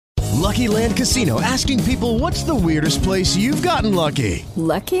Lucky Land Casino, asking people, what's the weirdest place you've gotten lucky?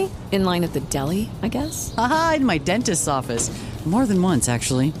 Lucky? In line at the deli, I guess? Aha, in my dentist's office. More than once,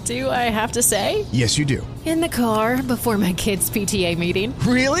 actually. Do I have to say? Yes, you do. In the car before my kids' PTA meeting.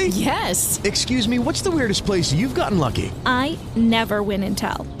 Really? Yes. Excuse me, what's the weirdest place you've gotten lucky? I never win and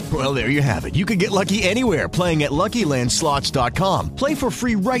tell. Well, there you have it. You can get lucky anywhere, playing at LuckyLandSlots.com. Play for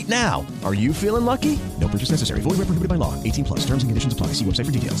free right now. Are you feeling lucky? No purchase necessary. Void where prohibited by law. 18 plus. Terms and conditions apply. See website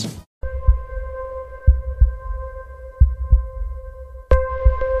for details.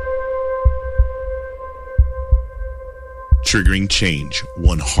 Triggering change,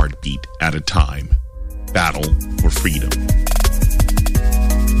 one heartbeat at a time. Battle for freedom.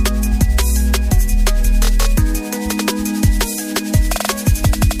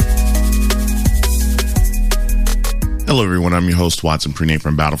 Hello, everyone. I'm your host, Watson Pranay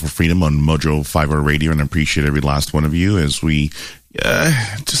from Battle for Freedom on Mojo 50 Radio, and I appreciate every last one of you as we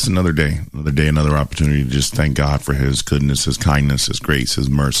just another day, another opportunity to just thank God for His goodness, His kindness, His grace, His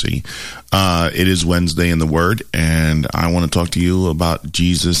mercy. It is Wednesday in the Word, and I want to talk to you about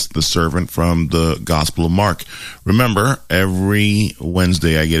Jesus, the servant from the Gospel of Mark. Remember, every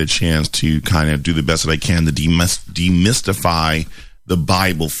Wednesday I get a chance to kind of do the best that I can to demystify the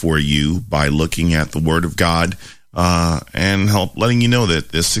Bible for you by looking at the Word of God and help letting you know that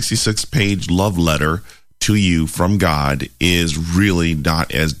this 66-page love letter to you from God is really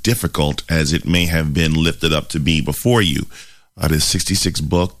not as difficult as it may have been lifted up to be before you. It is 66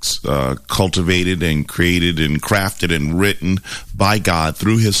 books cultivated and created and crafted and written by God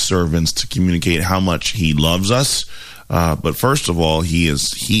through His servants to communicate how much He loves us. But first of all, He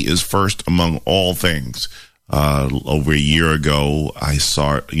is first among all things. Over a year ago,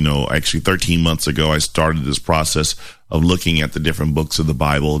 actually 13 months ago, I started this process of looking at the different books of the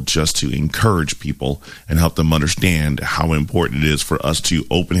Bible just to encourage people and help them understand how important it is for us to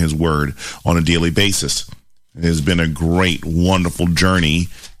open His Word on a daily basis. It has been a great, wonderful journey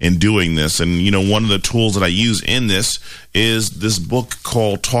in doing this. And, one of the tools that I use in this is this book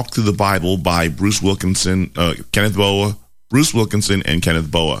called Talk Through the Bible by Bruce Wilkinson and Kenneth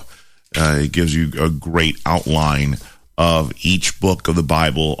Boa. It gives you a great outline of each book of the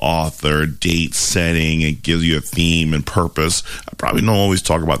Bible, author, date, setting. It gives you a theme and purpose. I probably don't always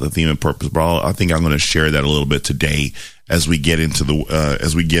talk about the theme and purpose, but I think I'm going to share that a little bit today as we get into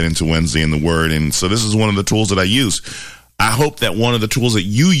Wednesday in the Word. And so this is one of the tools that I use. I hope that one of the tools that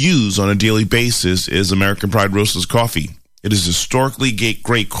you use on a daily basis is American Pride Roasters coffee. It is historically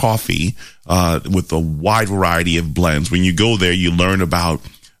great coffee with a wide variety of blends. When you go there, you learn about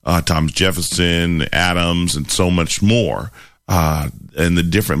Thomas Jefferson, Adams, and so much more, and the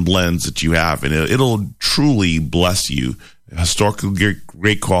different blends that you have. And it'll truly bless you. Historically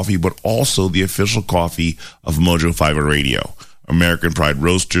great coffee, but also the official coffee of Mojo 50 Radio. American Pride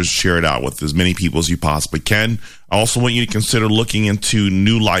Roasters. Share it out with as many people as you possibly can. I also want you to consider looking into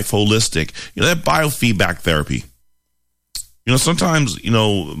New Life Holistic. That biofeedback therapy. Sometimes,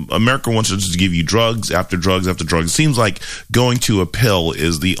 America wants us to give you drugs after drugs after drugs. It seems like going to a pill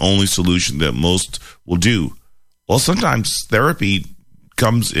is the only solution that most will do. Well, sometimes therapy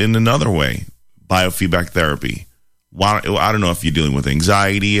comes in another way, biofeedback therapy. I don't know if you're dealing with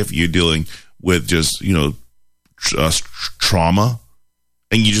anxiety, if you're dealing with just, trauma,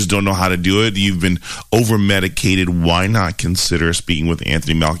 and you just don't know how to do it. You've been over-medicated. Why not consider speaking with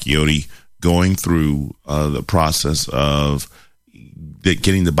Anthony Malchiotti, going through the process of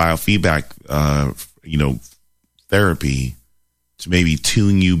getting the biofeedback, therapy to maybe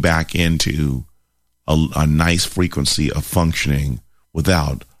tune you back into a nice frequency of functioning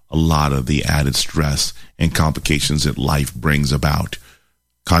without a lot of the added stress and complications that life brings about.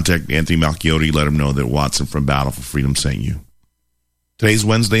 Contact Anthony Malchiotti. Let him know that Watson from Battle for Freedom sent you. Today's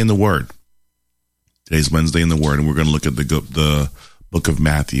Wednesday in the Word. And we're going to look at the book of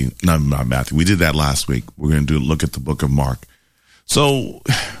Matthew. No, not Matthew. We did that last week. We're going to look at the book of Mark. So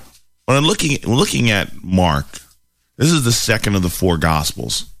when I'm looking at Mark, this is the second of the four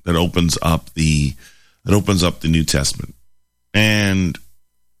Gospels that opens up the New Testament. And,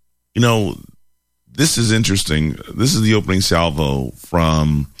 this is interesting. This is the opening salvo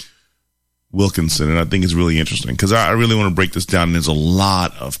from Wilkinson, and I think it's really interesting because I really want to break this down, and there's a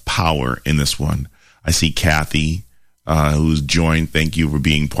lot of power in this one. I see Kathy, who's joined. Thank you for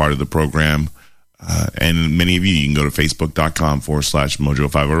being part of the program. And many of you can go to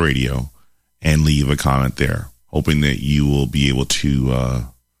facebook.com/Mojo50 Radio and leave a comment there, hoping that you will be able to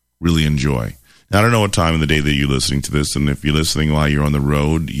really enjoy. Now, I don't know what time of the day that you're listening to this, and if you're listening while you're on the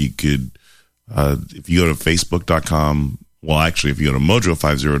road, you could, if you go to facebook.com Well, actually, if you go to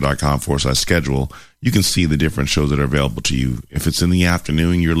mojo50.com/schedule, you can see the different shows that are available to you. If it's in the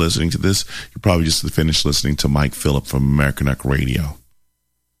afternoon, you're listening to this, you're probably just finished listening to Mike Phillip from American Neck Radio.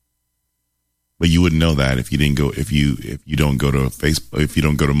 But you wouldn't know that if you don't go to Facebook, if you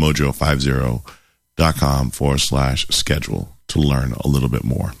don't go to mojo50.com/schedule to learn a little bit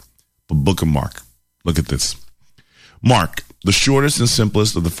more. The book of Mark. Look at this. Mark, the shortest and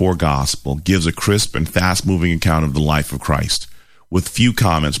simplest of the four gospels, gives a crisp and fast-moving account of the life of Christ. With few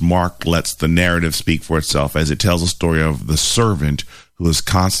comments, Mark lets the narrative speak for itself as it tells a story of the servant who is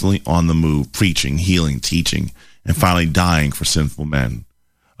constantly on the move, preaching, healing, teaching, and finally dying for sinful men.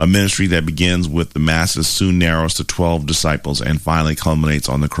 A ministry that begins with the masses, soon narrows to 12 disciples, and finally culminates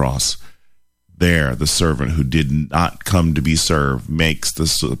on the cross. There, the servant who did not come to be served makes the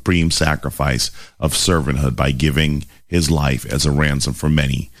supreme sacrifice of servanthood by giving his life as a ransom for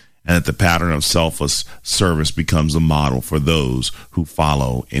many, and that the pattern of selfless service becomes the model for those who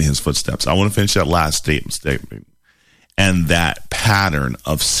follow in his footsteps. I want to finish that last statement. And that pattern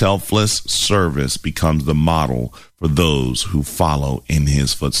of selfless service becomes the model for those who follow in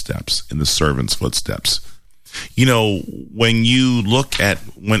his footsteps, in the servant's footsteps. You know, when you look at,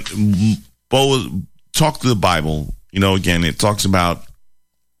 when talk to the Bible, you know, again, it talks about,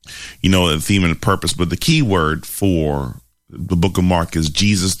 you know, the theme and purpose, but the key word for the book of Mark is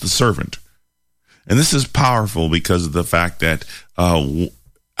Jesus the servant. And this is powerful because of the fact that I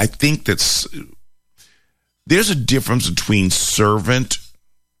think that's, there's a difference between servant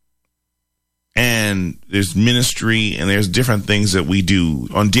and there's ministry, and there's different things that we do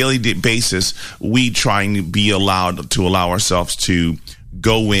on a daily basis. We try to be allowed to allow ourselves to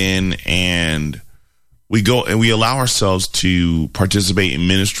go in, and we allow ourselves to participate in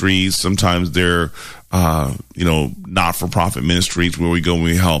ministries. Sometimes they're not-for-profit ministries where we go and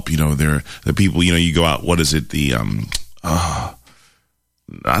we help. You know, they're the people, you know, you go out, what is it,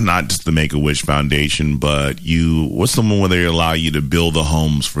 not just the Make-A-Wish Foundation, but what's the one where they allow you to build the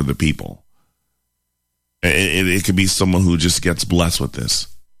homes for the people? It could be someone who just gets blessed with this.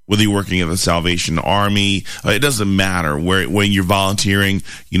 Whether you're working at the Salvation Army, it doesn't matter when you're volunteering,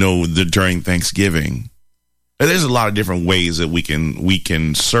 you know, during Thanksgiving. There's a lot of different ways that we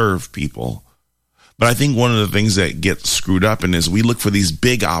can serve people. But I think one of the things that gets screwed up in is we look for these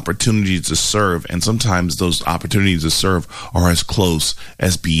big opportunities to serve, and sometimes those opportunities to serve are as close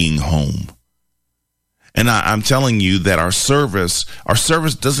as being home. And I'm telling you that our service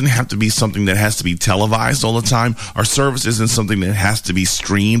doesn't have to be something that has to be televised all the time. Our service isn't something that has to be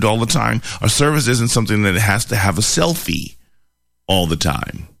streamed all the time. Our service isn't something that has to have a selfie all the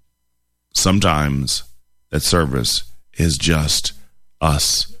time. Sometimes that service is just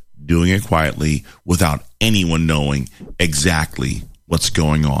us doing it quietly without anyone knowing exactly what's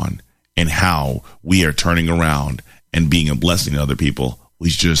going on and how we are turning around and being a blessing to other people.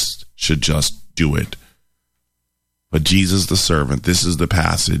 We just should just do it. But Jesus the servant, this is the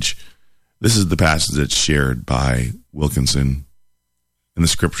passage. This is the passage that's shared by Wilkinson in the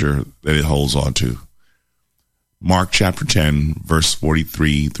scripture that it holds on to. Mark chapter 10, verse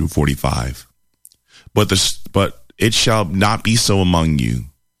 43 through 45. But it shall not be so among you,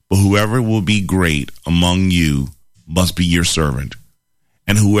 but whoever will be great among you must be your servant,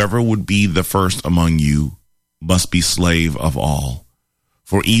 and whoever would be the first among you must be slave of all.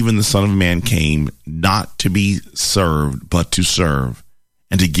 For even the Son of Man came not to be served, but to serve,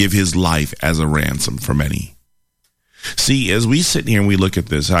 and to give his life as a ransom for many. See, as we sit here and we look at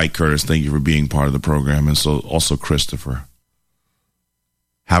this, hi, Curtis, thank you for being part of the program, and so also Christopher.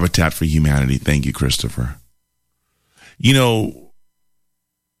 Habitat for Humanity, thank you, Christopher. You know,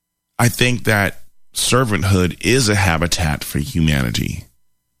 I think that servanthood is a habitat for humanity.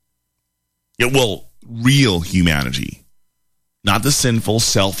 Real humanity. Not the sinful,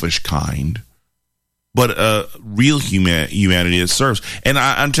 selfish kind, but a real humanity that serves. And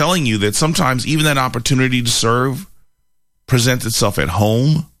I'm telling you that sometimes even that opportunity to serve presents itself at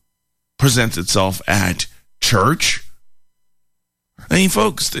home, presents itself at church. I mean,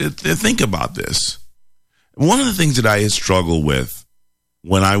 folks, think about this. One of the things that I had struggled with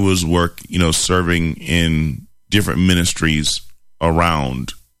when I was serving in different ministries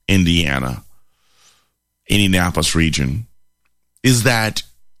around Indianapolis region, is that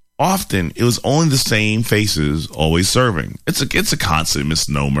often it was only the same faces always serving. It's a constant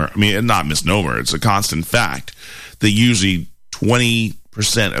misnomer. I mean, not misnomer. It's a constant fact that usually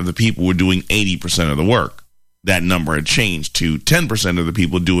 20% of the people were doing 80% of the work. That number had changed to 10% of the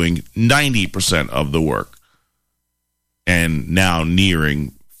people doing 90% of the work. And now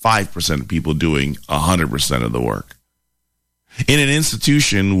nearing 5% of people doing 100% of the work. In an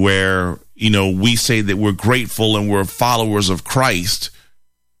institution where, we say that we're grateful and we're followers of Christ.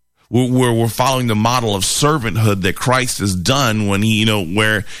 We're following the model of servanthood that Christ has done when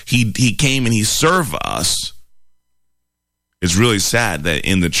where he came and he served us. It's really sad that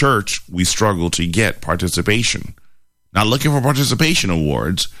in the church we struggle to get participation. Not looking for participation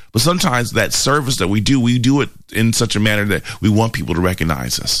awards, but sometimes that service that we do it in such a manner that we want people to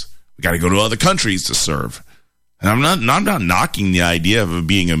recognize us. We got to go to other countries to serve. And I'm not knocking the idea of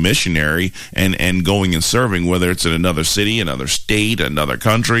being a missionary and going and serving, whether it's in another city, another state, another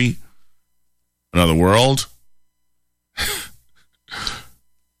country, another world.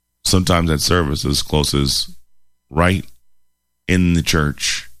 Sometimes that service is close as right in the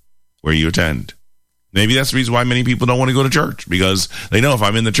church where you attend. Maybe that's the reason why many people don't want to go to church, because they know if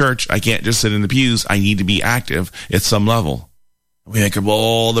I'm in the church, I can't just sit in the pews. I need to be active at some level. We make up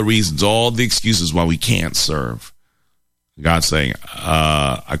all the reasons, all the excuses why we can't serve. God's saying,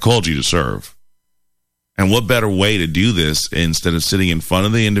 I called you to serve. And what better way to do this instead of sitting in front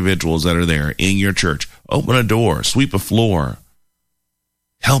of the individuals that are there in your church? Open a door, sweep a floor,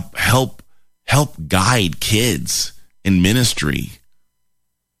 help guide kids in ministry,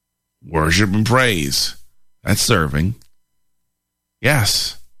 worship and praise. That's serving.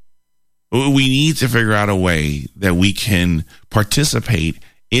 Yes. We need to figure out a way that we can participate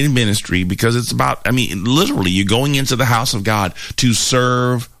in ministry, because it's about, literally, you're going into the house of God to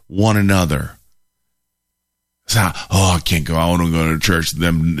serve one another. It's not, I can't go. I want to go to church.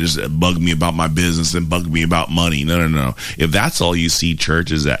 Them just bug me about my business and bug me about money. No. If that's all you see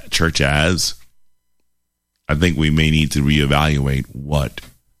church as, I think we may need to reevaluate what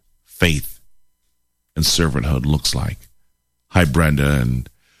faith and servanthood looks like. Hi, Brenda, and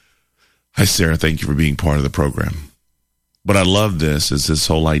hi, Sarah. Thank you for being part of the program. But I love this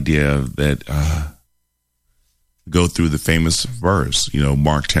whole idea that go through the famous verse,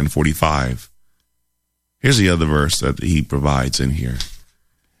 Mark 10:45. Here's the other verse that he provides in here.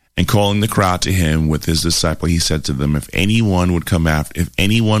 And calling the crowd to him with his disciple, he said to them, if anyone would come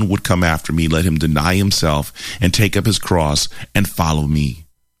after me, let him deny himself and take up his cross and follow me.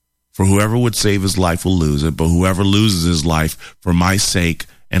 For whoever would save his life will lose it, but whoever loses his life for my sake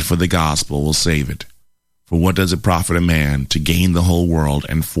and for the gospel will save it. For what does it profit a man to gain the whole world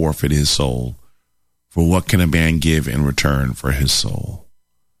and forfeit his soul? For what can a man give in return for his soul?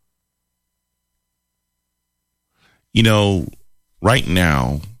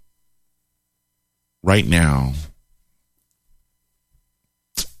 Right now,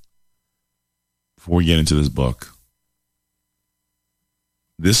 before we get into this book,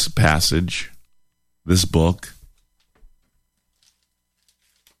 this passage, this book,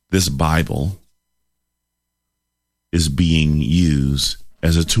 this Bible is being used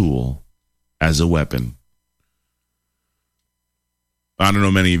as a tool, as a weapon. I don't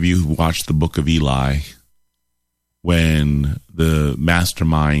know many of you who watched the Book of Eli, when the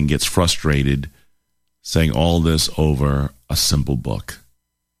mastermind gets frustrated saying all this over a simple book.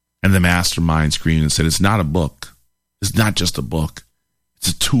 And the mastermind screamed and said, it's not a book. It's not just a book. It's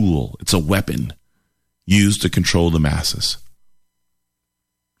a tool. It's a weapon used to control the masses.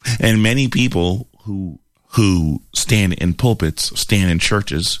 And many people who stand in pulpits, stand in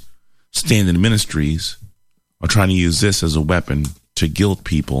churches, stand in ministries are trying to use this as a weapon to guilt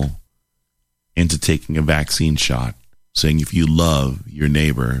people into taking a vaccine shot, saying if you love your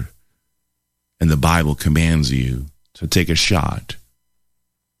neighbor and the Bible commands you to take a shot.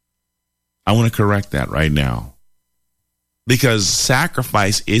 I want to correct that right now, because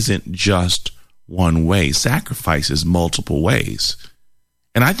sacrifice isn't just one way. Sacrifice is multiple ways.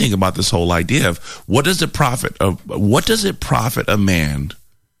 And I think about this whole idea of what does it profit a man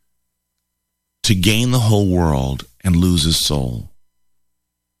to gain the whole world and lose his soul?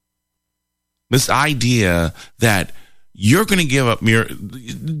 This idea that you're going to give up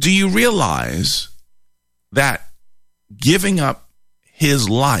do you realize that giving up his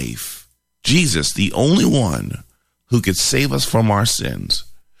life, Jesus, the only one who could save us from our sins,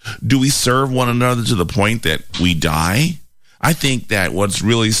 do we serve one another to the point that we die? I think that what's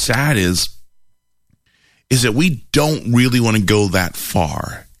really sad is that we don't really want to go that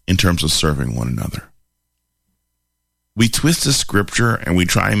far in terms of serving one another. We twist the scripture and we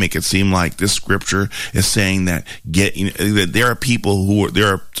try and make it seem like this scripture is saying that that there are people there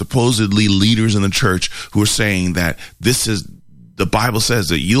are supposedly leaders in the church who are saying that the Bible says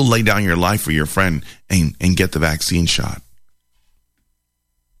that you'll lay down your life for your friend and get the vaccine shot.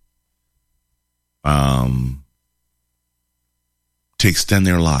 To extend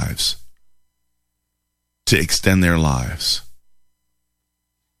their lives.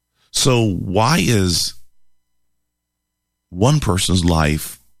 So why is one person's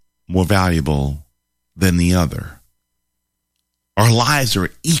life more valuable than the other. Our lives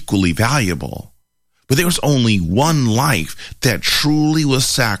are equally valuable, but there was only one life that truly was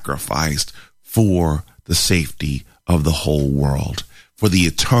sacrificed for the safety of the whole world, for the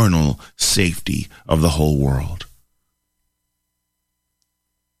eternal safety of the whole world.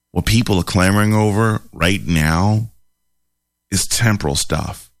 What people are clamoring over right now is temporal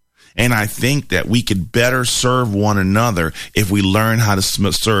stuff. And I think that we could better serve one another if we learn how to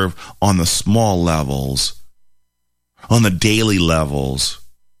serve on the small levels, on the daily levels,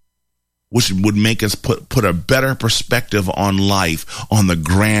 which would make us put a better perspective on life on the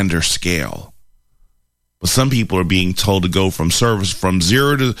grander scale. But some people are being told to go from service from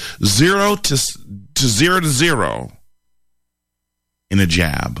zero to zero in a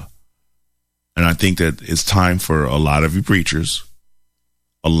jab. And I think that it's time for a lot of you preachers,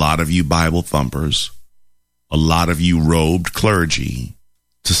 a lot of you Bible thumpers, a lot of you robed clergy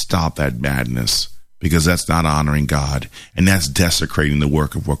to stop that madness, because that's not honoring God, and that's desecrating the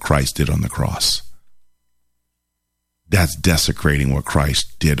work of what Christ did on the cross. That's desecrating what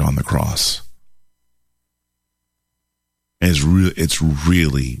Christ did on the cross. And it's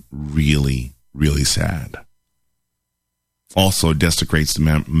really, really, really sad. Also desecrates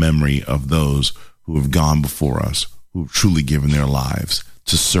the memory of those who have gone before us, who have truly given their lives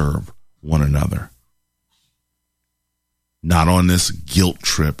to serve one another. Not on this guilt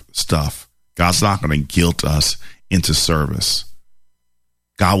trip stuff. God's not going to guilt us into service.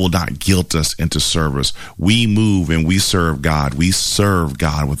 God will not guilt us into service. We move and we serve God. We serve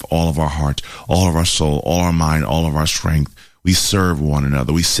God with all of our heart, all of our soul, all our mind, all of our strength. We serve one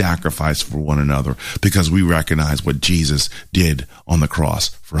another. We sacrifice for one another because we recognize what Jesus did on the cross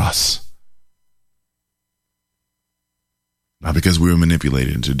for us. Not because we were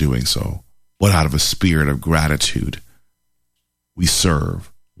manipulated into doing so, but out of a spirit of gratitude, we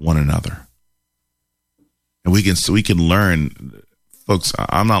serve one another. And we can learn, folks,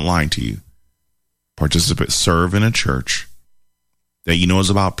 I'm not lying to you. Participate, serve in a church that you know is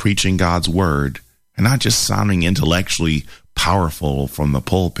about preaching God's word and not just sounding intellectually powerful from the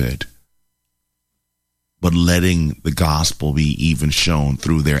pulpit, but letting the gospel be even shown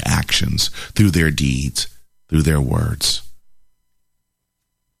through their actions, through their deeds, through their words.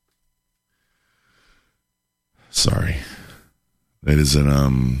 Sorry. That is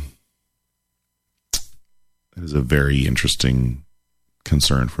a very interesting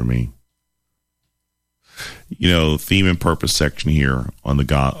concern for me. You know, theme and purpose section here on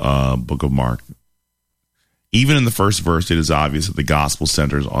the book of Mark. Even in the first verse, it is obvious that the gospel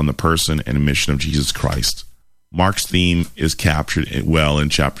centers on the person and mission of Jesus Christ. Mark's theme is captured well in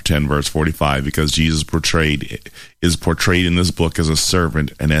chapter 10, verse 45, because Jesus is portrayed in this book as a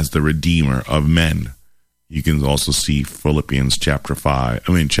servant and as the redeemer of men. You can also see Philippians chapter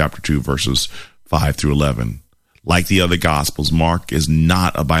 2, verses 5 through 11. Like the other gospels, Mark is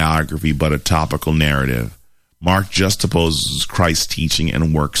not a biography, but a topical narrative. Mark juxtaposes Christ's teaching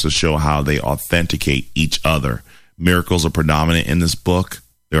and works to show how they authenticate each other. Miracles are predominant in this book.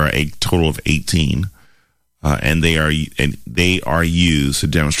 There are a total of 18, and they are used to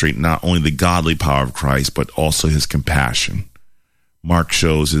demonstrate not only the godly power of Christ, but also his compassion. Mark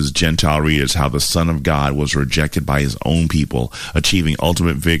shows his Gentile readers how the Son of God was rejected by his own people, achieving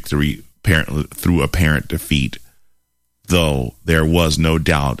ultimate victory through apparent defeat. Though there was no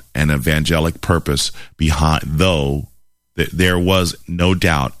doubt an evangelistic purpose behind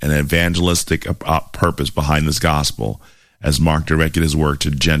this gospel, as Mark directed his work to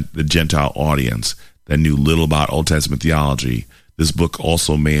the Gentile audience that knew little about Old Testament theology. This book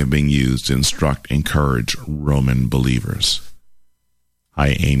also may have been used to encourage Roman believers.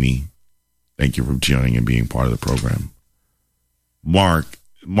 Hi, Amy. Thank you for joining and being part of the program.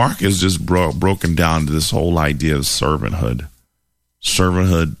 Mark has just broken down to this whole idea of servanthood.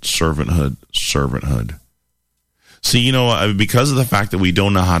 Servanthood. See, you know, because of the fact that we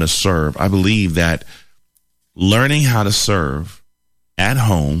don't know how to serve, I believe that learning how to serve at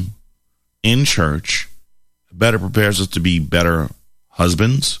home, in church, better prepares us to be better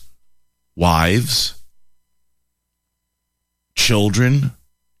husbands, wives, children,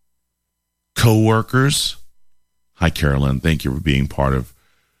 co-workers. Hi, Carolyn. Thank you for being part of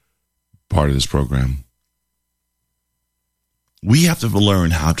this program. We have to learn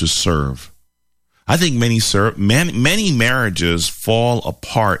how to serve. I think many marriages fall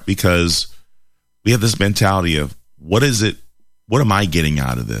apart because we have this mentality of, what is it? What am I getting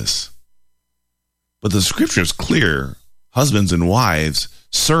out of this? But the scripture is clear. Husbands and wives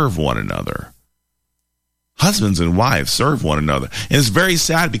serve one another. Husbands and wives serve one another. And it's very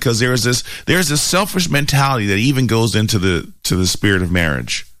sad because there's this selfish mentality that even goes into the spirit of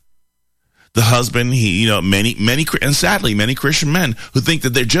marriage. The husband, many, and sadly, many Christian men who think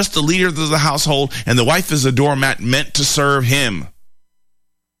that they're just the leader of the household and the wife is a doormat meant to serve him.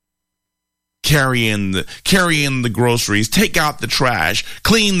 Carry in the groceries, take out the trash,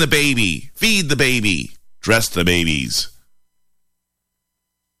 clean the baby, feed the baby, dress the babies,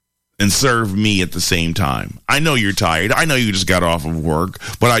 and serve me at the same time. I know you're tired. I know you just got off of work,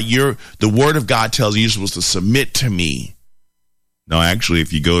 but the word of God tells you you're supposed to submit to me. Now, actually,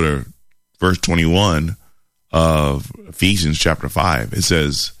 if you go to verse 21 of Ephesians chapter 5, it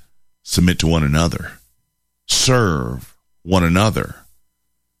says, submit to one another, serve one another.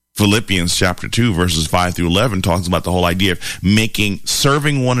 Philippians chapter 2, verses 5 through 11 talks about the whole idea of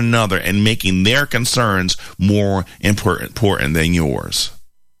serving one another and making their concerns more important than yours.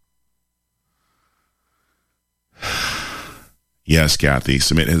 Yes, Kathy,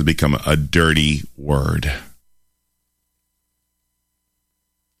 submit has become a dirty word.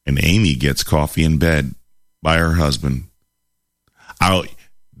 And Amy gets coffee in bed by her husband.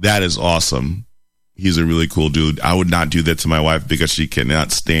 That is awesome. He's a really cool dude. I would not do that to my wife because she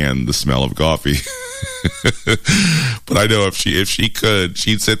cannot stand the smell of coffee. But I know if she could,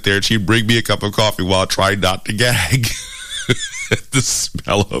 she'd sit there and she'd bring me a cup of coffee while trying not to gag at the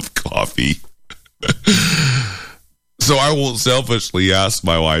smell of coffee. So I won't selfishly ask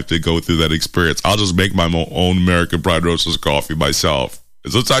my wife to go through that experience. I'll just make my own American Pride Roasters coffee myself.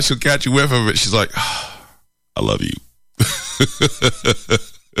 And sometimes she'll catch a whiff of it. She's like, oh, I love you.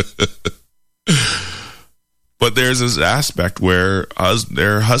 But there's this aspect where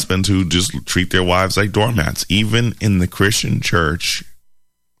there are husbands who just treat their wives like doormats, even in the Christian church,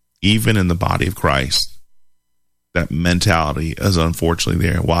 even in the body of Christ. That mentality is unfortunately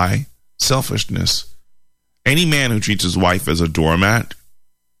there. Why? Selfishness. Any man who treats his wife as a doormat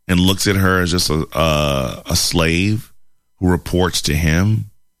and looks at her as just a slave who reports to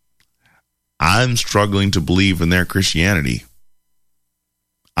him, I'm struggling to believe in their Christianity.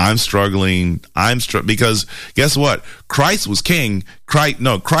 I'm struggling because guess what? Christ was king.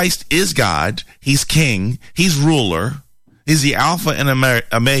 Christ is God. He's king. He's ruler. He's the Alpha and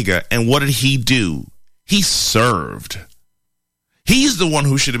Omega. And what did he do? He served. He's the one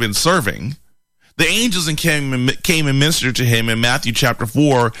who should have been serving. The angels came and ministered to him in Matthew chapter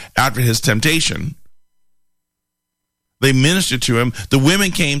 4 after his temptation. They ministered to him. The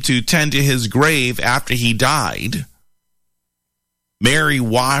women came to tend to his grave after he died. Mary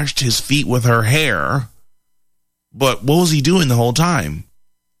washed his feet with her hair. But what was he doing the whole time?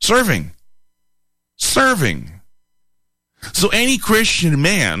 Serving. So any Christian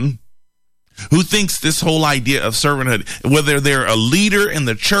man who thinks this whole idea of servanthood, whether they're a leader in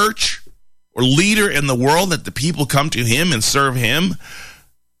the church or leader in the world, that the people come to him and serve him,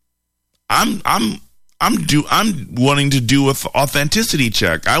 I'm wanting to do an authenticity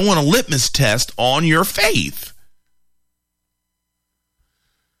check. I want a litmus test on your faith.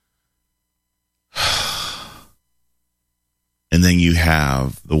 And then you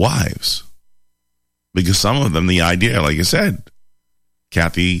have the wives. Because some of them, the idea, like I said,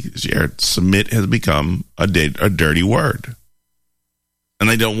 Kathy shared, submit has become a dirty word. And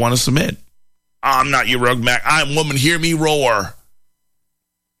they don't want to submit. I'm not your rug mac. I'm woman, hear me roar.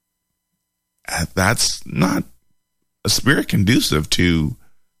 That's not a spirit conducive to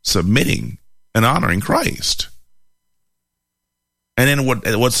submitting and honoring Christ. And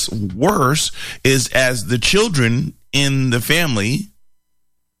then what's worse is as the children in the family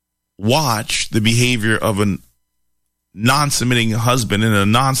watch the behavior of a non-submitting husband and a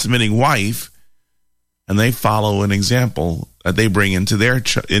non-submitting wife, and they follow an example that they bring into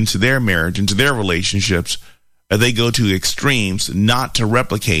their marriage, into their relationships, they go to extremes not to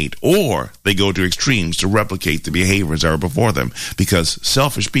replicate, or they go to extremes to replicate the behaviors that are before them because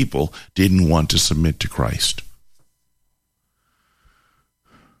selfish people didn't want to submit to Christ.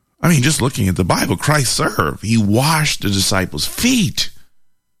 I mean, just looking at the Bible, Christ served. He washed the disciples' feet.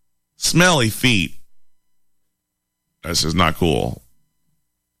 Smelly feet. That's just not cool.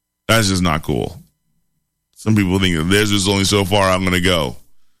 That's just not cool. Some people think there's just only so far I'm going to go.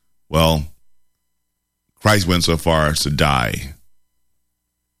 Well, Christ went so far as to die.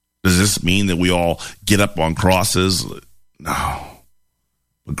 Does this mean that we all get up on crosses? No.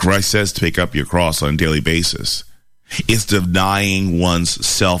 But Christ says to pick up your cross on a daily basis. It's denying one's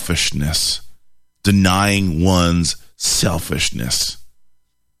selfishness. Denying one's selfishness.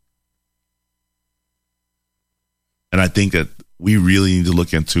 And I think that we really need to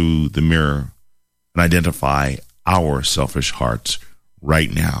look into the mirror and identify our selfish hearts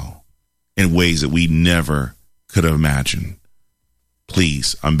right now in ways that we never could have imagined.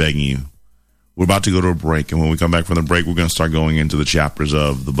 Please, I'm begging you. We're about to go to a break, and when we come back from the break, we're going to start going into the chapters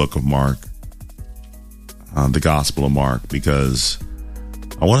of the book of Mark. the Gospel of Mark, because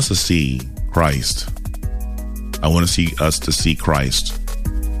I want us to see Christ. I want to see us to see Christ.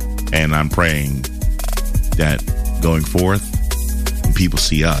 And I'm praying that going forth, when people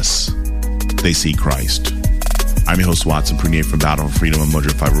see us, they see Christ. I'm your host, Watson Prunier from Battle for Freedom on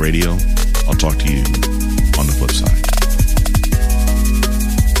Mojo 5 Radio. I'll talk to you on the flip side.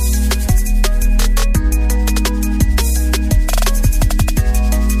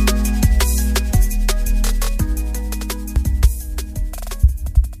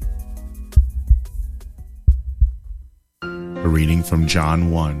 A reading from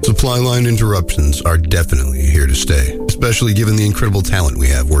John 1. Supply line interruptions are definitely here to stay, especially given the incredible talent we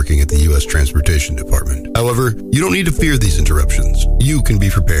have working at the U.S. Transportation Department. However, you don't need to fear these interruptions. You can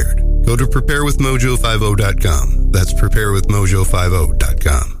be prepared. Go to preparewithmojo50.com. That's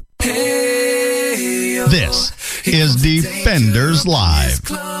preparewithmojo50.com. This is Defenders Live.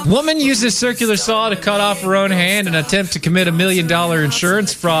 Woman uses circular saw to cut off her own hand in an attempt to commit $1 million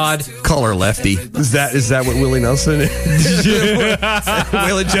insurance fraud. Call her Lefty. Is that what Willie Nelson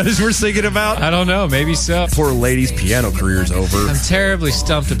Will and Judge were singing about? I don't know. Maybe so. Poor lady's piano career's over. I'm terribly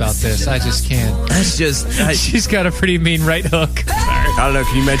stumped about this. I just can't. That's just... She's got a pretty mean right hook. I don't know.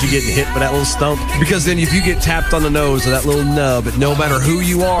 Can you imagine getting hit by that little stump? Because then if you get tapped on the nose with that little nub, no matter who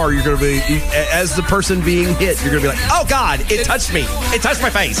you are, you're going to be... As the person being hit, you're going to be like, oh, God, it touched me. It touched my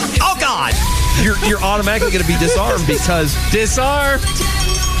face. Oh, God. You're automatically going to be disarmed because... Disarmed.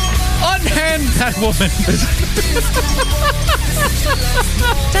 Unhand that woman.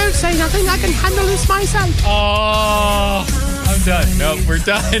 Don't say nothing. I can handle this myself. Oh, I'm done. No, we're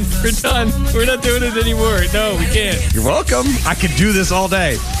done. We're done. We're not doing it anymore. No, we can't. You're welcome. I could do this all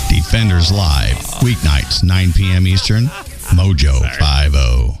day. Defenders Live, weeknights, 9 p.m. Eastern, Mojo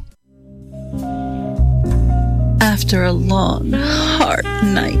 50. After a long, hard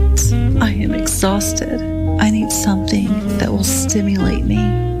night, I am exhausted. I need something that will stimulate me.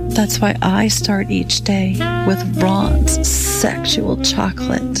 That's why I start each day with Ron's sexual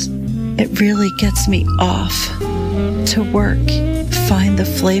chocolate. It really gets me off to work. Find the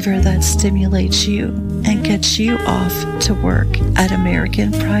flavor that stimulates you and gets you off to work at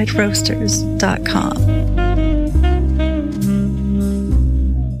AmericanPrideRoasters.com.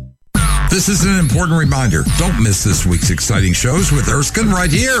 This is an important reminder. Don't miss this week's exciting shows with Erskine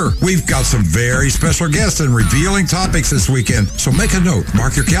right here. We've got some very special guests and revealing topics this weekend. So make a note,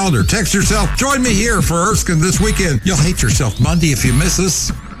 mark your calendar, text yourself. Join me here for Erskine this weekend. You'll hate yourself Monday if you miss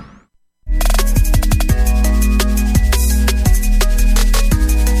us.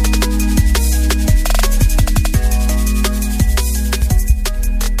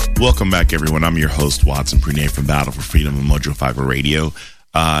 Welcome back, everyone. I'm your host, Watson Prunier from Battle for Freedom on Mojo 50 Radio.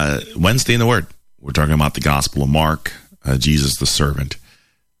 Wednesday in the Word. We're talking about the Gospel of Mark, Jesus the servant.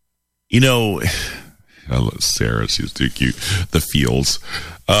 You know, I love Sarah. She's too cute. The fields.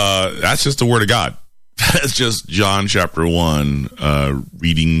 That's just the Word of God. That's just John chapter 1,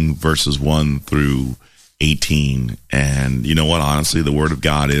 reading verses 1 through 18. And you know what? Honestly, the Word of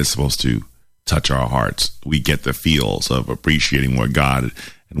God is supposed to touch our hearts. We get the feels of appreciating what God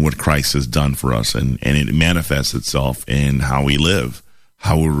and what Christ has done for us. And it manifests itself in how we live,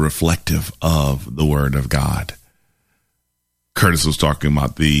 how we're reflective of the Word of God. Curtis was talking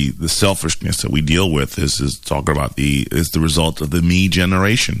about the selfishness that we deal with is talking about is the result of the me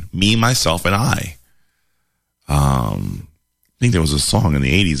generation, me, myself, and I. I think there was a song in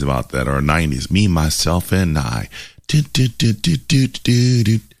the 80s about that, or 90s, me, myself, and I.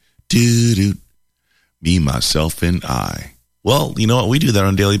 Me, myself, and I. Well, you know what? We do that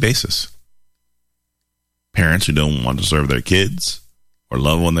on a daily basis. Parents who don't want to serve their kids or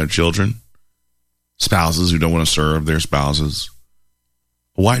love on their children, spouses who don't want to serve their spouses,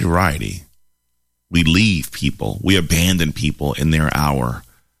 a wide variety. We leave people. We abandon people in their hour.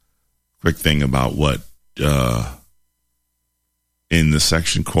 Quick thing about what in the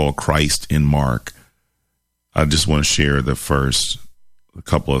section called Christ in Mark, I just want to share the first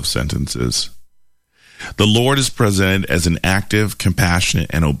couple of sentences. The Lord is presented as an active, compassionate,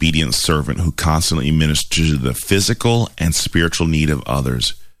 and obedient servant who constantly ministers to the physical and spiritual need of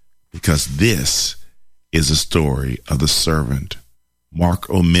others, because this is a story of the servant. Mark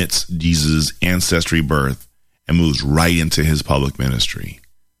omits Jesus' ancestry birth and moves right into his public ministry.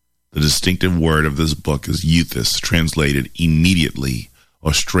 The distinctive word of this book is euthys, translated immediately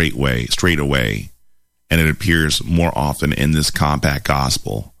or straight away, and it appears more often in this compact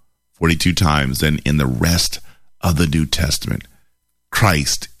gospel 42 times than in the rest of the New Testament.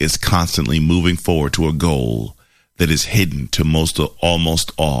 Christ is constantly moving forward to a goal that is hidden to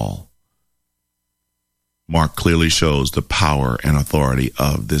almost all. Mark clearly shows the power and authority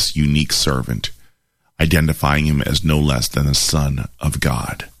of this unique servant. identifying him as no less than the Son of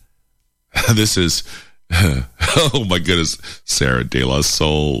God. This is, oh my goodness, Sarah De La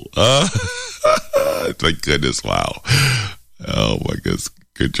Soul. My goodness, wow. Oh my goodness,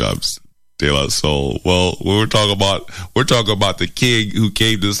 good job, De La Soul. Well, we're talking about the King who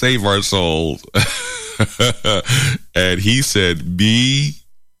came to save our souls. And he said, me,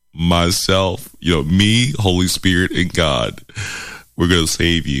 myself, me, Holy Spirit, and God, we're going to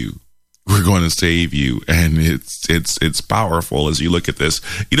save you. We're going to save you. And it's powerful as you look at this.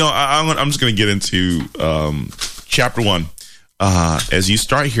 I'm just going to get into chapter 1. As you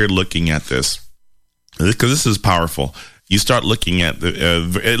start here looking at this, because this is powerful, you start looking at like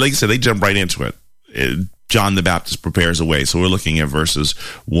I said, they jump right into it. John the Baptist prepares a way. So we're looking at verses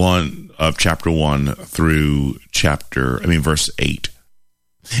 1 of chapter 1 through verse 8.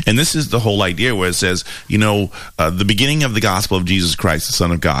 And this is the whole idea where it says, the beginning of the gospel of Jesus Christ, the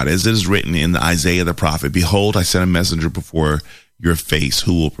Son of God, as it is written in Isaiah the prophet, behold, I send a messenger before your face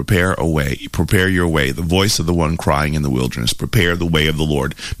who will prepare your way, the voice of the one crying in the wilderness, prepare the way of the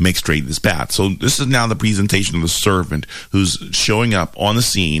Lord, make straight his path. So this is now the presentation of the servant who's showing up on the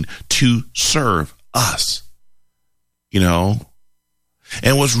scene to serve us, And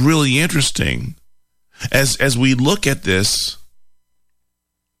what's really interesting as we look at this,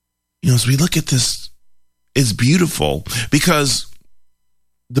 it's beautiful because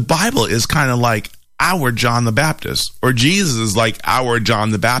the Bible is kind of like our John the Baptist, or Jesus is like our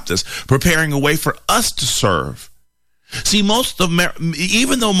John the Baptist, preparing a way for us to serve. See,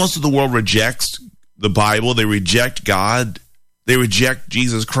 even though most of the world rejects the Bible, they reject God, they reject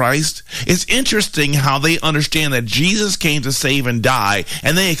Jesus Christ, it's interesting how they understand that Jesus came to save and die,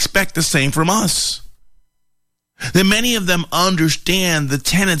 and they expect the same from us. That many of them understand the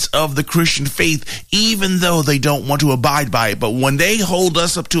tenets of the Christian faith, even though they don't want to abide by it. But when they hold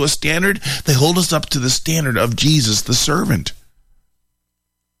us up to a standard, they hold us up to the standard of Jesus, the servant,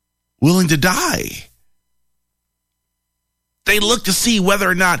 willing to die. They look to see whether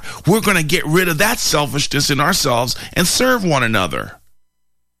or not we're going to get rid of that selfishness in ourselves and serve one another.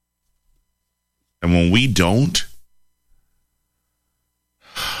 And when we don't,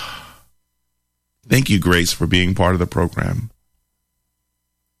 thank you, Grace, for being part of the program.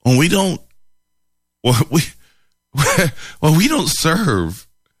 When we don't, we don't serve.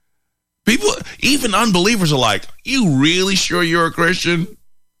 People, even unbelievers, are like, "You really sure you're a Christian?"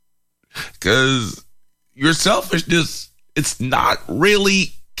 Because your selfishness, it's not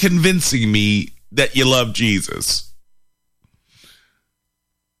really convincing me that you love Jesus.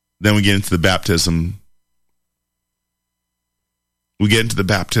 Then we get into the baptism. We get into the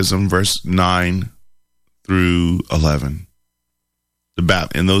baptism, verse 9 through 11.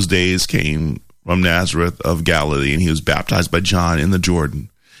 In those days came from Nazareth of Galilee, and he was baptized by John in the Jordan.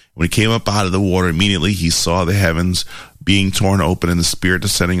 When he came up out of the water, immediately he saw the heavens being torn open and the Spirit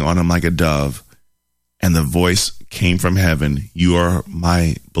descending on him like a dove. And the voice came from heaven, "You are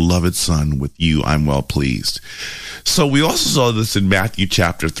my beloved Son, with you I'm well pleased." So we also saw this in Matthew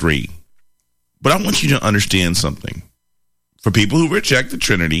chapter 3. But I want you to understand something. For people who reject the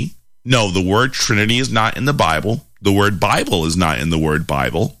Trinity, no, the word Trinity is not in the Bible. The word Bible is not in the word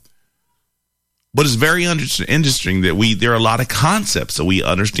Bible. But it's very interesting that there are a lot of concepts that we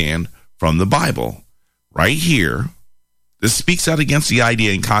understand from the Bible. Right here, this speaks out against the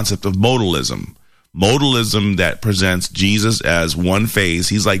idea and concept of modalism. Modalism that presents Jesus as one phase.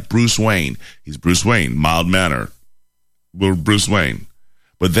 He's like Bruce Wayne. He's Bruce Wayne, mild manner. We're Bruce Wayne.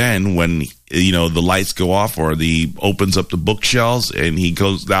 But then when, the lights go off or he opens up the bookshelves and he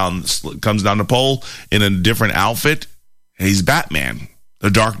comes down the pole in a different outfit, he's Batman,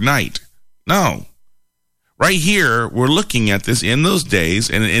 the Dark Knight. No. Right here, we're looking at this in those days,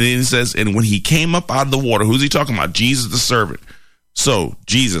 and it says, and when he came up out of the water, who's he talking about? Jesus the servant. So,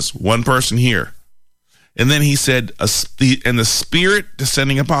 Jesus, one person here. And then he said, and the Spirit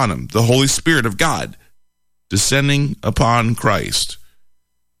descending upon him, the Holy Spirit of God descending upon Christ.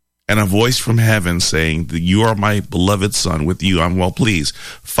 And a voice from heaven saying, "You are my beloved Son, with you I'm well pleased."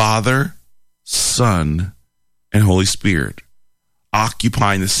 Father, Son, and Holy Spirit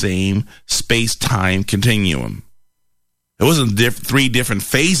occupying the same space-time continuum. It wasn't three different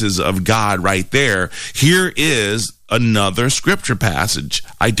phases of God right there. Here is another scripture passage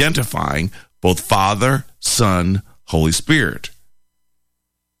identifying both Father, Son, Holy Spirit.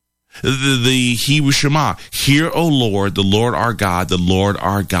 The Hebrew Shema, "Hear, O Lord, the Lord our God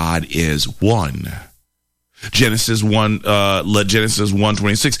is one." Genesis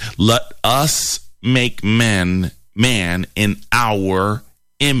 1:26, "Let us make man in our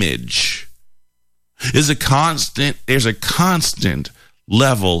image." There's a constant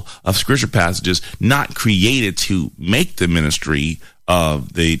level of scripture passages, not created to make the ministry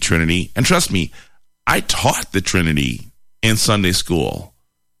of the Trinity. And trust me, I taught the Trinity in Sunday school.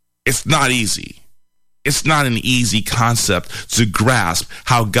 It's not easy. It's not an easy concept to grasp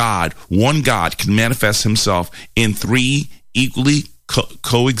how God, one God, can manifest himself in three equally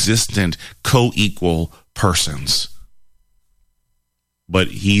coexistent, co-equal persons. But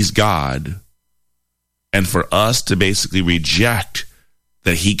he's God. And for us to basically reject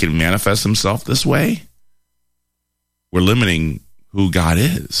that he can manifest himself this way, we're limiting who God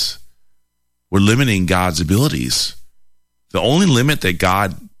is. We're limiting God's abilities. The only limit that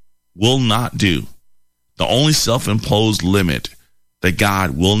God will not do, the only self-imposed limit that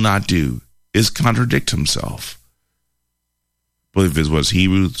God will not do is contradict himself. I believe it was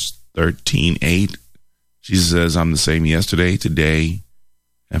Hebrews 13:8. Jesus says, I'm the same yesterday, today,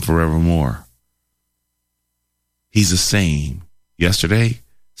 and forevermore. He's the same yesterday,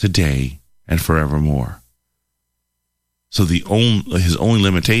 today, and forevermore. So his only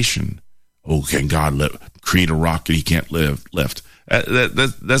limitation, can God create a rock that he can't lift?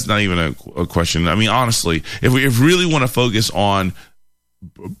 That's not even a question. I mean, honestly, if we really want to focus on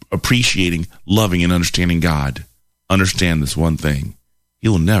appreciating, loving, and understanding God, understand this one thing: he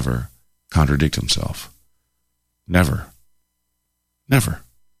will never contradict himself. Never.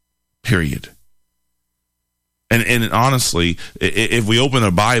 Period. And honestly, if we open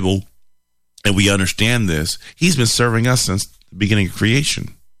a Bible and we understand this, he's been serving us since the beginning of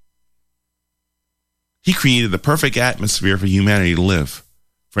creation. He created the perfect atmosphere for humanity to live,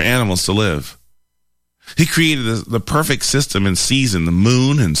 for animals to live. He created the perfect system and season, the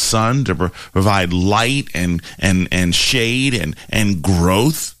moon and sun, to provide light and shade and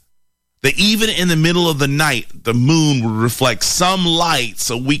growth. That even in the middle of the night, the moon would reflect some light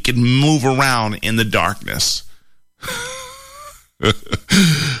so we can move around in the darkness.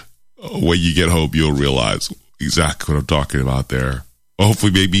 When you get home, you'll realize exactly what I'm talking about there.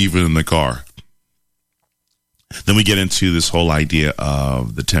 Hopefully, maybe even in the car. Then we get into this whole idea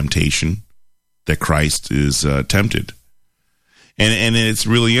of the temptation that Christ is tempted. And it's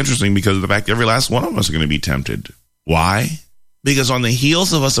really interesting because of the fact that every last one of us are going to be tempted. Why? Because on the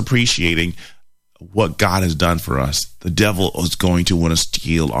heels of us appreciating what God has done for us, the devil is going to want to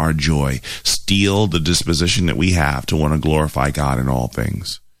steal our joy, steal the disposition that we have to want to glorify God in all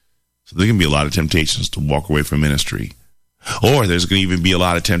things. So there can be a lot of temptations to walk away from ministry. Or there's going to even be a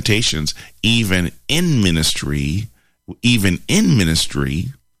lot of temptations even in ministry,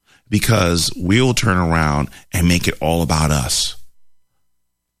 because we'll turn around and make it all about us.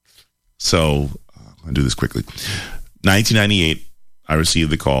 So I'll do this quickly. 1998, I received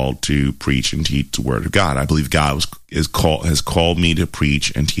the call to preach and teach the Word of God. I believe God has called me to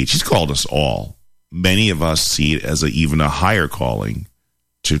preach and teach. He's called us all. Many of us see it as even a higher calling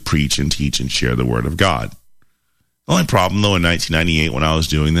to preach and teach and share the Word of God. The only problem, though, in 1998, when I was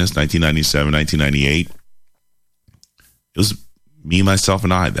doing this, 1997, 1998, it was me, myself,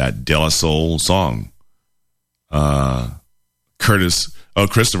 and I, that De La Soul song.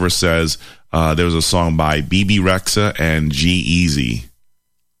 Christopher says there was a song by BB Rexa and G-Eazy.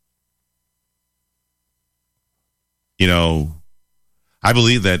 You know, I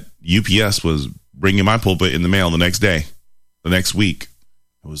believe that UPS was bringing my pulpit in the mail the next day, the next week.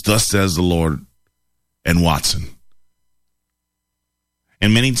 It was Thus Says the Lord and Watson.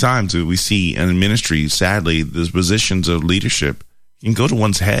 And many times we see in ministry, sadly, the positions of leadership can go to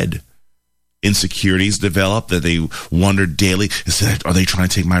one's head. Insecurities develop that they wonder daily: are they trying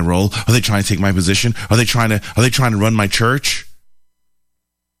to take my role? Are they trying to take my position? Are they trying to run my church?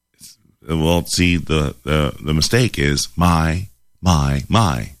 Well, see, the mistake is mine.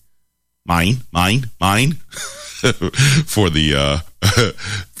 for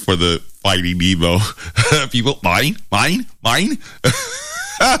the Finding Nemo people, mine.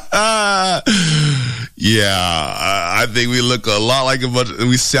 Yeah, I think we look a lot like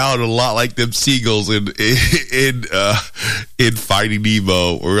we sound a lot like them seagulls in Finding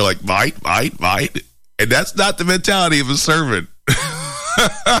Nemo, where we're like, mine, and that's not the mentality of a servant.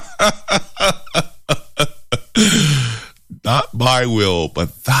 Not my will,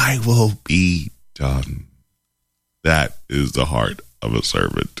 but thy will be done. That is the heart of a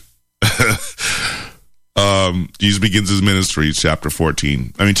servant. Jesus begins his ministry, verse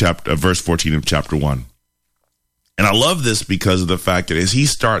 14 of chapter 1. And I love this because of the fact that as he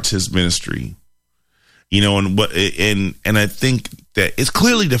starts his ministry, you know, and I think that it's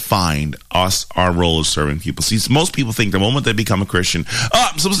clearly defined our role as serving people. See, most people think the moment they become a Christian,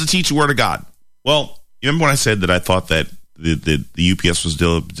 I'm supposed to teach the Word of God. Well, you remember when I said that I thought that the UPS was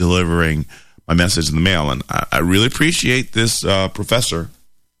delivering my message in the mail. And I really appreciate this professor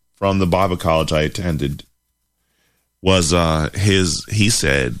from the Bible college I attended. He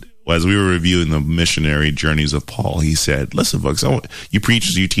said, as we were reviewing the missionary journeys of Paul, he said, listen, folks, you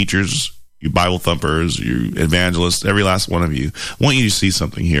preachers, you teachers, you Bible thumpers, you evangelists, every last one of you, I want you to see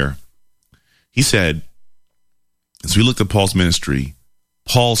something here. He said, as we looked at Paul's ministry,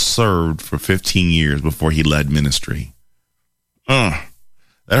 Paul served for 15 years before he led ministry. That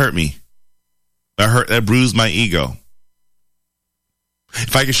hurt me. That bruised my ego.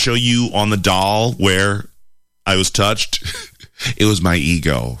 If I could show you on the doll where I was touched, it was my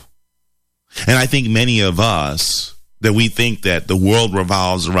ego. And I think many of us, that we think that the world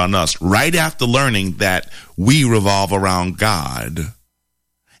revolves around us, right after learning that we revolve around God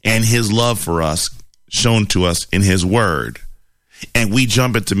and his love for us shown to us in his word. And we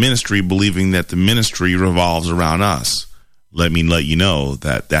jump into ministry believing that the ministry revolves around us. Let me let you know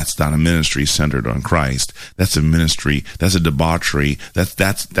that that's not a ministry centered on Christ. That's a ministry. That's a debauchery. That's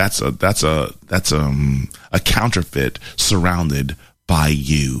a counterfeit surrounded by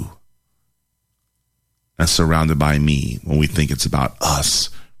you. That's surrounded by me when we think it's about us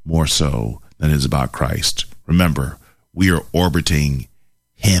more so than it is about Christ. Remember, we are orbiting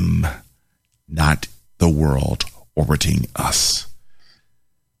him, not the world orbiting us.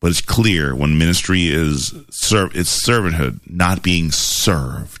 But it's clear when ministry is it's servanthood, not being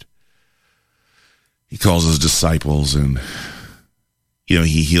served. He calls his disciples, and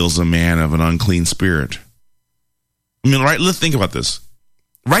he heals a man of an unclean spirit. I mean, right? Let's think about this.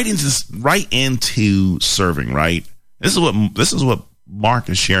 Right into serving. Right. This is what Mark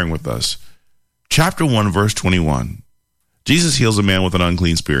is sharing with us. Chapter 1, verse 21. Jesus heals a man with an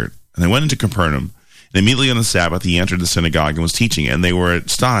unclean spirit, and they went into Capernaum. And immediately on the Sabbath, he entered the synagogue and was teaching. And they were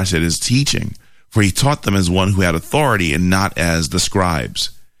astonished at his teaching, for he taught them as one who had authority and not as the scribes.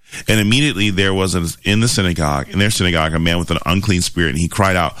 And immediately there was in their synagogue, a man with an unclean spirit. And he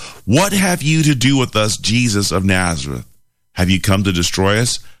cried out, "What have you to do with us, Jesus of Nazareth? Have you come to destroy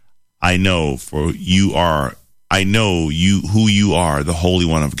us? I know who you are, the Holy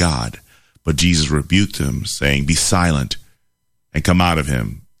One of God." But Jesus rebuked him, saying, "Be silent and come out of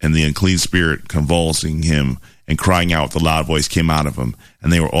him." And the unclean spirit, convulsing him and crying out with a loud voice, came out of him.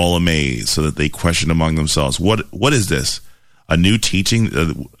 And they were all amazed, so that they questioned among themselves, What is this? A new teaching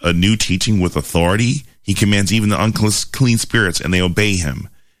with authority? He commands even the unclean spirits, and they obey him.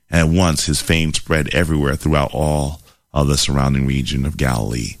 And at once his fame spread everywhere throughout all of the surrounding region of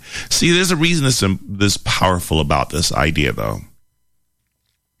Galilee. See, there's a reason this powerful about this idea, though.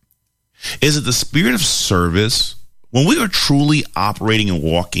 Is it the spirit of service? When we are truly operating and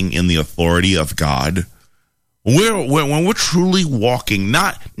walking in the authority of God, when we're truly walking,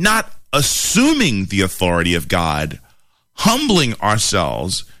 not assuming the authority of God, humbling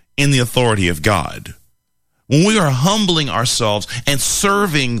ourselves in the authority of God. When we are humbling ourselves and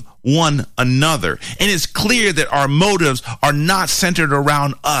serving one another, and it's clear that our motives are not centered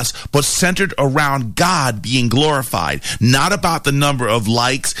around us, but centered around God being glorified, not about the number of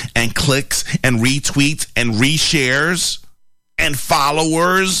likes and clicks and retweets and reshares and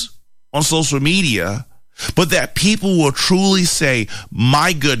followers on social media, but that people will truly say,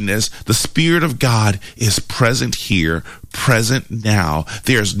 my goodness, the Spirit of God is present here, present now.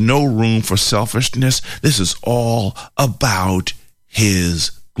 There's no room for selfishness. This is all about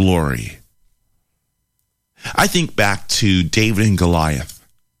his glory. I think back to David and Goliath.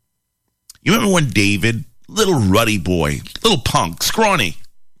 You remember when David, little ruddy boy, little punk, scrawny,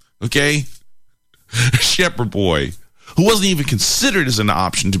 okay, shepherd boy, who wasn't even considered as an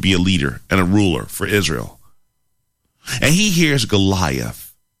option to be a leader and a ruler for Israel. And he hears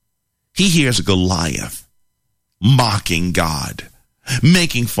Goliath. He hears Goliath mocking God,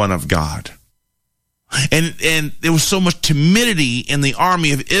 making fun of God. And there was so much timidity in the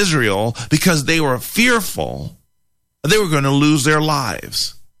army of Israel because they were fearful they were going to lose their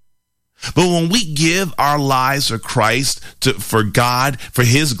lives. But when we give our lives for Christ, for God, for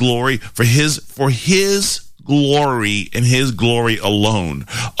his glory, for his glory and his glory alone,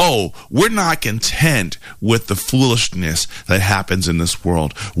 we're not content with the foolishness that happens in this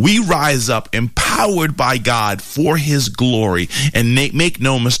world. We rise up empowered by God for his glory, and make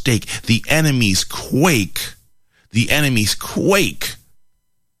no mistake, the enemies quake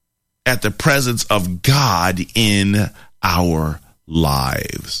at the presence of God in our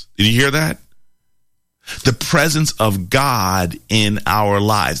lives. Did you hear that? The presence of God in our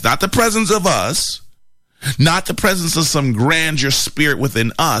lives, not the presence of us, not the presence of some grandeur spirit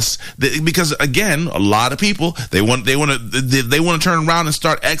within us. Because again, a lot of people they want to turn around and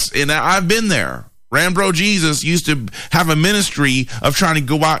start and I've been there. Rambro Jesus used to have a ministry of trying to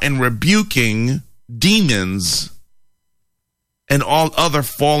go out and rebuking demons and all other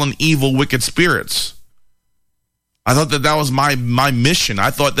fallen, evil, wicked spirits. I thought that was my mission.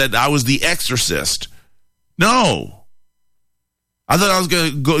 I thought that I was the exorcist. No. I thought I was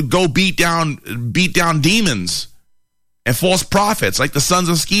going to go beat down demons and false prophets like the sons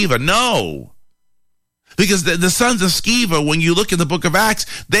of Sceva. No. Because the sons of Sceva, when you look in the book of Acts,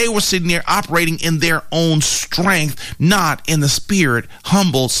 they were sitting there operating in their own strength, not in the spirit,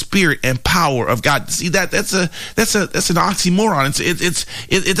 humble spirit and power of God. See, that's an oxymoron.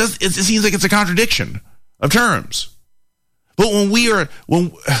 It seems like it's a contradiction of terms. But have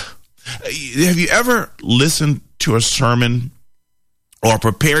you ever listened to a sermon or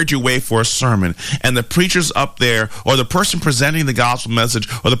prepared your way for a sermon, and the preacher's up there, or the person presenting the gospel message,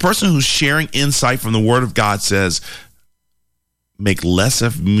 or the person who's sharing insight from the word of God says, make less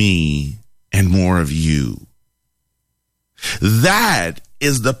of me and more of you? That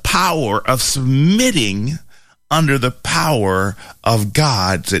is the power of submitting under the power of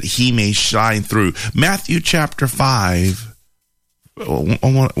God, that he may shine through. Matthew chapter 5, one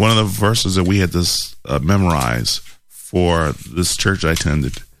of the verses that we had this memorize for this church I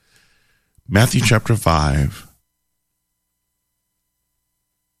attended. Matthew chapter 5,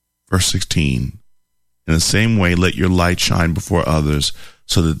 verse 16. In the same way, let your light shine before others,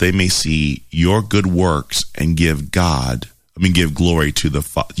 so that they may see your good works and give glory to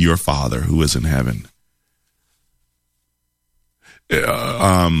your Father who is in heaven.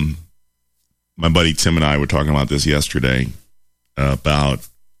 My buddy Tim and I were talking about this yesterday, about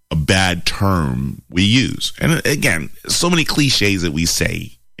a bad term we use. And again, so many cliches that we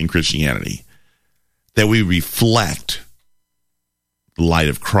say in Christianity, that we reflect the light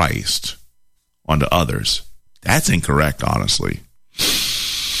of Christ onto others. That's incorrect, honestly.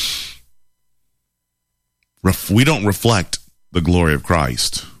 We don't reflect the glory of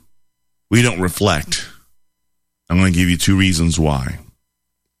Christ. We don't reflect. I'm going to give you 2 reasons why.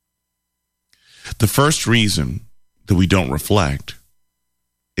 The first reason that we don't reflect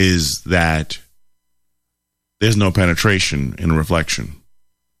is that there's no penetration in reflection.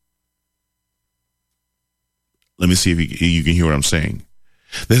 Let me see if you can hear what I'm saying.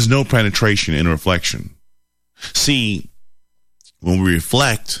 There's no penetration in reflection. See, when we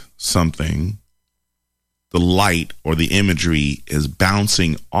reflect something, the light or the imagery is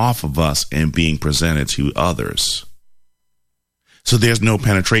bouncing off of us and being presented to others. So there's no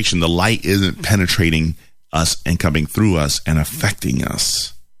penetration. The light isn't penetrating us and coming through us and affecting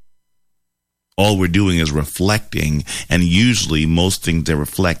us. All we're doing is reflecting, and usually most things that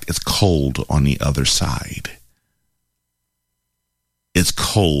reflect is cold on the other side. It's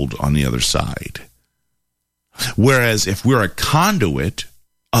cold on the other side. Whereas if we're a conduit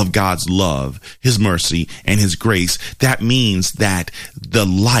of God's love, his mercy, and his grace, that means that the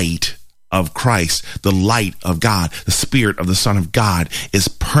light of Christ, the light of God, the Spirit of the Son of God is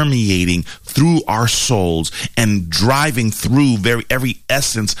permeating through our souls and driving through every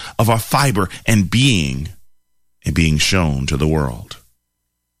essence of our fiber and being shown to the world.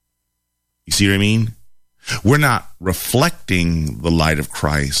 You see what I mean? We're not reflecting the light of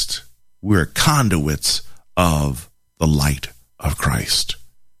Christ. We're conduits of the light of Christ.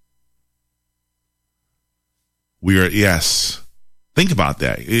 We are, yes. Think about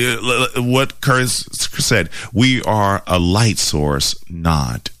that. What Chris said, we are a light source,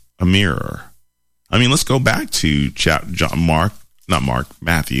 not a mirror. I mean, let's go back to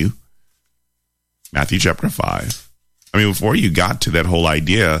Matthew chapter 5. I mean, before you got to that whole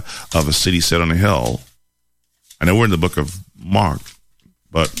idea of a city set on a hill, I know we're in the book of Mark,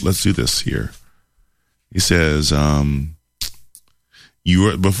 but let's do this here. He says,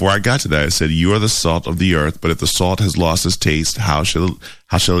 before I got to that, it said, you are the salt of the earth, but if the salt has lost its taste, how shall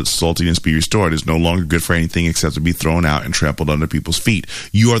its saltiness be restored? It's no longer good for anything except to be thrown out and trampled under people's feet.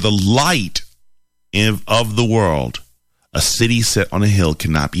 You are the light of the world. A city set on a hill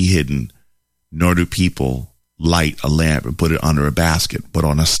cannot be hidden, nor do people light a lamp and put it under a basket, but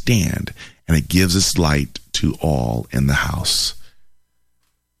on a stand, and it gives its light to all in the house.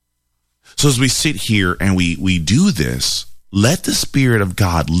 So as we sit here and we do this, let the Spirit of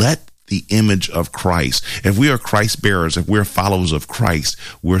God, let the image of Christ, if we are Christ bearers, if we're followers of Christ,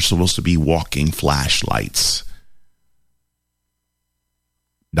 we're supposed to be walking flashlights,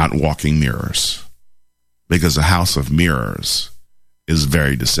 not walking mirrors, because a house of mirrors is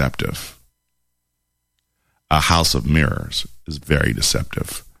very deceptive. A house of mirrors is very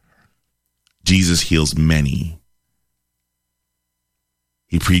deceptive. Jesus heals many.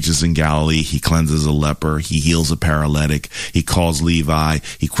 He preaches in Galilee. He cleanses a leper. He heals a paralytic. He calls Levi.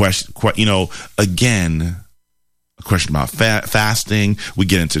 He again, a question about fasting. We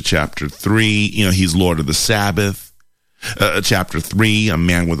get into chapter 3. He's Lord of the Sabbath. Chapter 3, a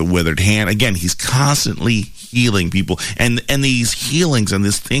man with a withered hand. Again, he's constantly healing people. And these healings and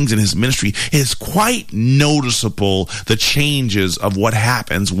these things in his ministry is quite noticeable, the changes of what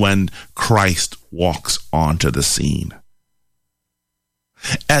happens when Christ walks onto the scene.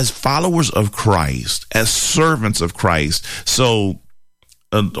 As followers of Christ, as servants of Christ, so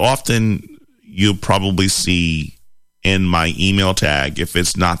often you'll probably see in my email tag, if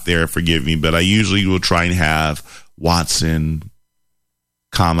it's not there, forgive me, but I usually will try and have Watson,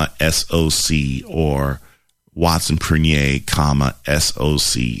 SOC, or Watson Prunier,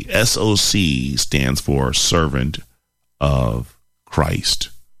 SOC. SOC stands for Servant of Christ.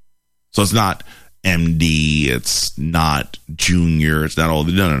 So it's not MD, it's not Junior, it's not all,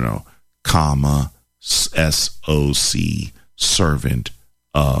 no, SOC, Servant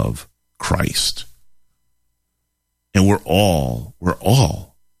of Christ. And we're all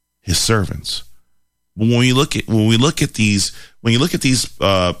his servants. When you look at these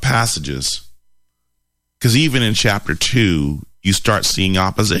passages, because even in chapter 2, you start seeing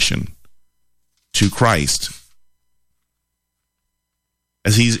opposition to Christ.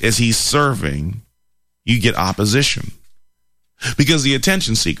 As he's serving, you get opposition. Because the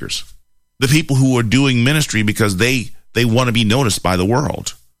attention seekers, the people who are doing ministry because they want to be noticed by the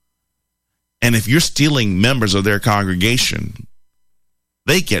world. And if you're stealing members of their congregation,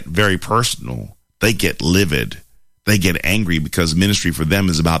 they get very personal. They get livid. They get angry because ministry for them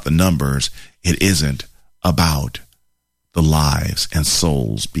is about the numbers. It isn't about the lives and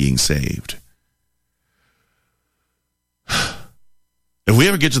souls being saved. If we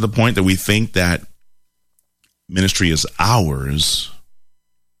ever get to the point that we think that ministry is ours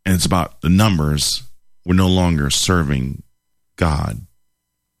and it's about the numbers, we're no longer serving God.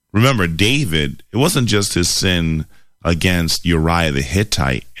 Remember, David, it wasn't just his sin against Uriah the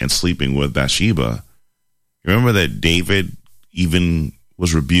Hittite and sleeping with Bathsheba. Remember that David even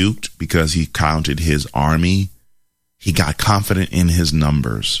was rebuked because he counted his army. He got confident in his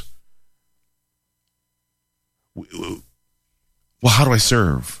numbers. Well, how do I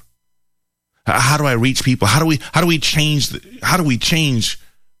serve? How do I reach people? How do we change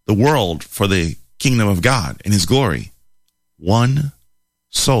the world for the kingdom of God and his glory? One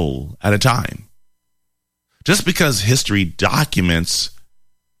soul at a time. Just because history documents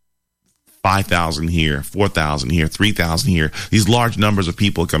 5,000 here, 4,000 here, 3,000 here, these large numbers of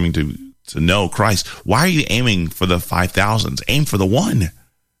people coming to know Christ, why are you aiming for the 5,000s? Aim for the one.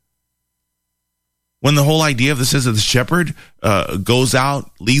 When the whole idea of this is that the shepherd goes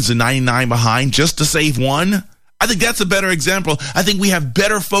out, leaves the 99 behind just to save one, I think that's a better example. I think we have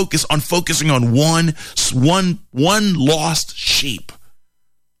better focusing on one lost sheep,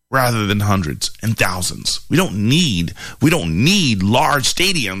 rather than hundreds and thousands. We don't need large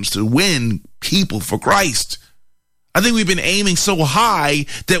stadiums to win people for Christ. I think we've been aiming so high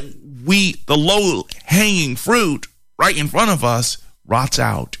that the low hanging fruit right in front of us rots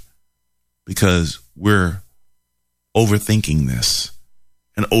out because we're overthinking this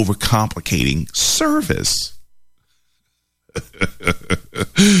and overcomplicating service.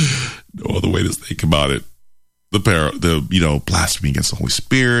 No other way to think about it. The blasphemy against the Holy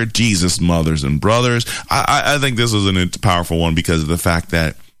Spirit, Jesus, mothers and brothers. I think this is a powerful one because of the fact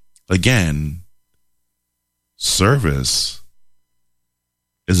that, again, service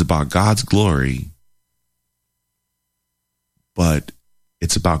is about God's glory, but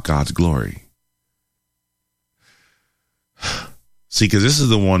it's about God's glory. See, because this is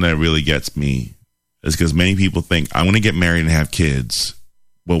the one that really gets me, is because many people think, I'm going to get married and have kids,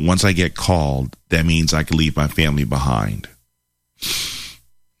 but once I get called, that means I can leave my family behind.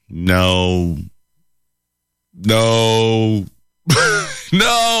 No. No.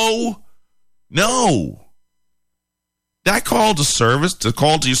 That call to service, the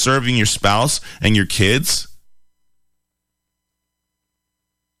call to you serving your spouse and your kids,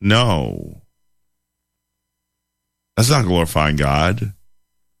 no. That's not glorifying God.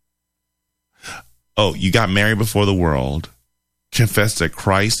 Oh, you got married before the world. Confess that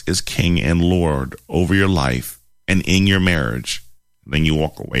Christ is King and Lord over your life and in your marriage. And then you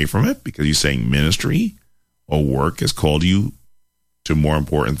walk away from it because you're saying ministry or work has called you to more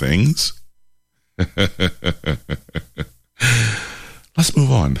important things. Let's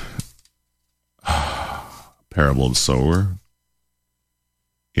move on. Parable of the sower.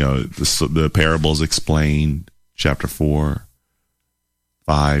 The parables explained. Chapter 4,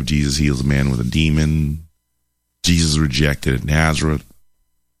 5, Jesus heals a man with a demon. Jesus rejected at Nazareth.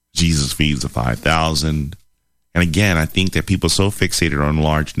 Jesus feeds the 5,000. And again, I think that people are so fixated on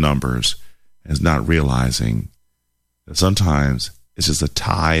large numbers as not realizing that sometimes it's just a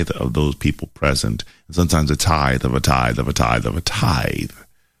tithe of those people present. And sometimes a tithe of a tithe of a tithe of a tithe.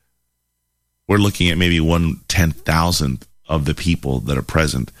 We're looking at maybe 1/10,000th of the people that are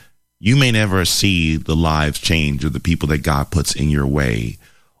present. You may never see the lives change of the people that God puts in your way.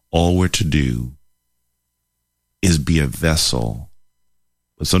 All we're to do is be a vessel.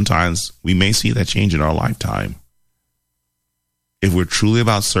 But sometimes we may see that change in our lifetime. If we're truly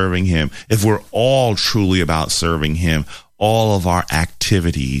about serving him, if we're all truly about serving him, all of our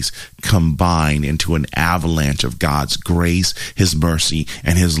activities combine into an avalanche of God's grace, his mercy,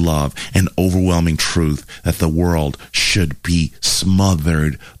 and his love, and overwhelming truth that the world should be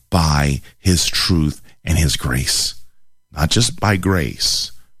smothered by his truth and his grace. Not just by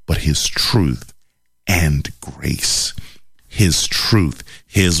grace, but his truth and grace. His truth,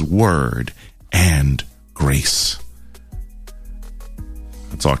 his word, and grace.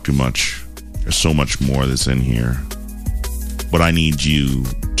 I talk too much. There's so much more that's in here. But I need you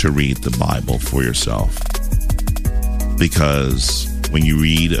to read the Bible for yourself. Because when you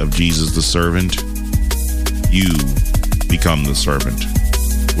read of Jesus the servant, you become the servant.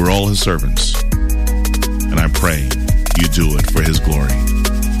 We're all his servants. And I pray you do it for his glory.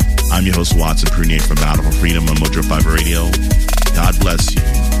 I'm your host, Watson Prunier from Battle for Freedom on Mojo 5 Radio. God bless you.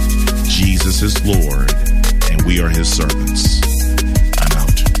 Jesus is Lord, and we are his servants. I'm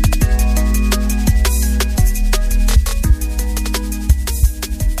out.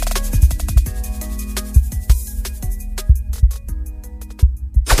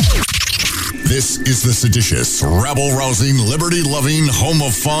 This is the seditious, rabble-rousing, liberty-loving, home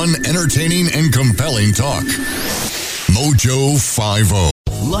of fun, entertaining, and compelling talk. Mojo 50.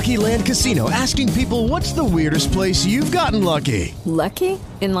 Lucky Land Casino, asking people, what's the weirdest place you've gotten lucky? Lucky?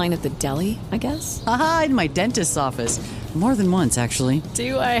 In line at the deli, I guess? Aha, in my dentist's office. More than once, actually.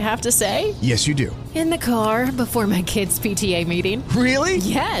 Do I have to say? Yes, you do. In the car before my kids' PTA meeting. Really?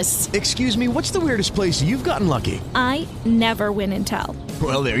 Yes. Excuse me, what's the weirdest place you've gotten lucky? I never win and tell.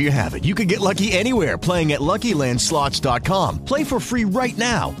 Well, there you have it. You can get lucky anywhere, playing at LuckyLandSlots.com. Play for free right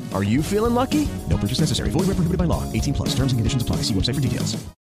now. Are you feeling lucky? No purchase necessary. Void where prohibited by law. 18+. Terms and conditions apply. See website for details.